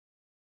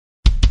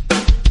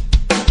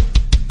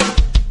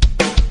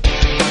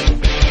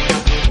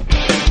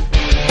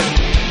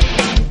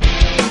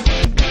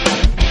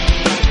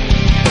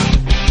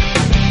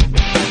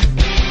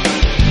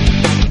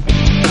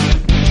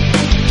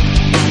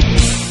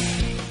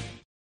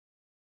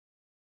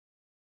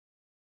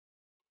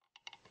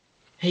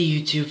Hey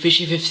YouTube,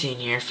 Fishy15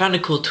 here. Found a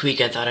cool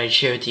tweak I thought I'd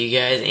share with you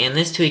guys, and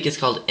this tweak is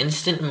called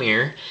Instant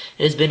Mirror.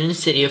 It has been in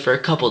Cydia for a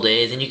couple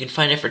days, and you can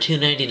find it for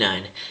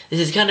 $2.99. This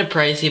is kind of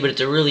pricey, but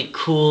it's a really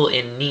cool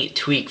and neat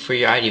tweak for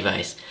your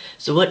iDevice.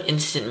 So what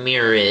Instant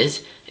Mirror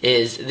is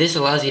this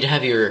allows you to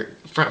have your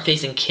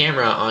front-facing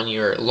camera on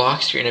your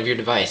lock screen of your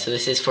device. So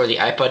this is for the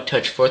iPod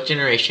Touch 4th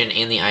generation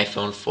and the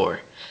iPhone 4.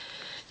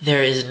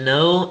 There is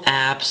no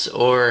apps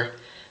or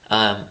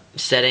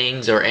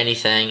settings or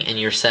anything in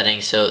your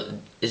settings, so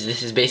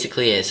this is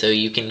basically it. So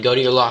you can go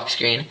to your lock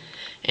screen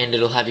and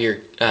it'll have your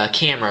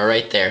camera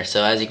right there.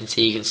 So as you can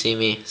see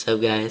me. So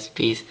guys,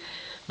 peace.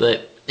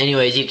 But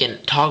anyways, you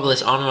can toggle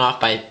this on and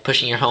off by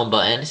pushing your home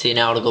button. See,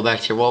 now it'll go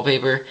back to your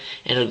wallpaper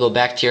and it'll go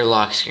back to your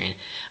lock screen.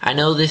 I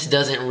know this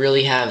doesn't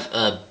really have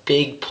a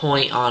big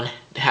point on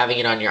having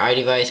it on your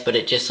iDevice, but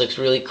it just looks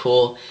really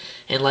cool.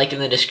 And like in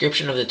the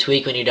description of the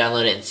tweak when you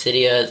download it in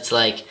Cydia, it's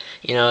like,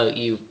 you know,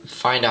 you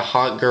find a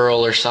hot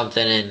girl or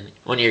something in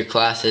one of your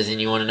classes and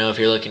you want to know if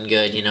you're looking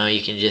good, you know,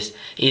 you can just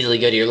easily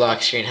go to your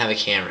lock screen and have a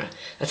camera.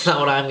 That's not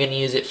what I'm going to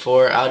use it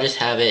for. I'll just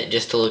have it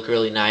just to look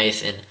really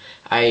nice, and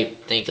I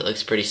think it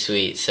looks pretty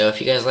sweet. So if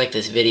you guys like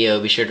this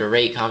video, be sure to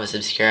rate, comment,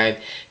 subscribe,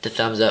 hit the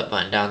thumbs up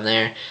button down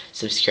there,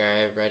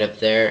 subscribe right up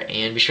there,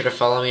 and be sure to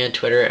follow me on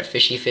Twitter at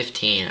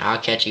Fishy15.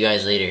 I'll catch you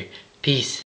guys later. Peace.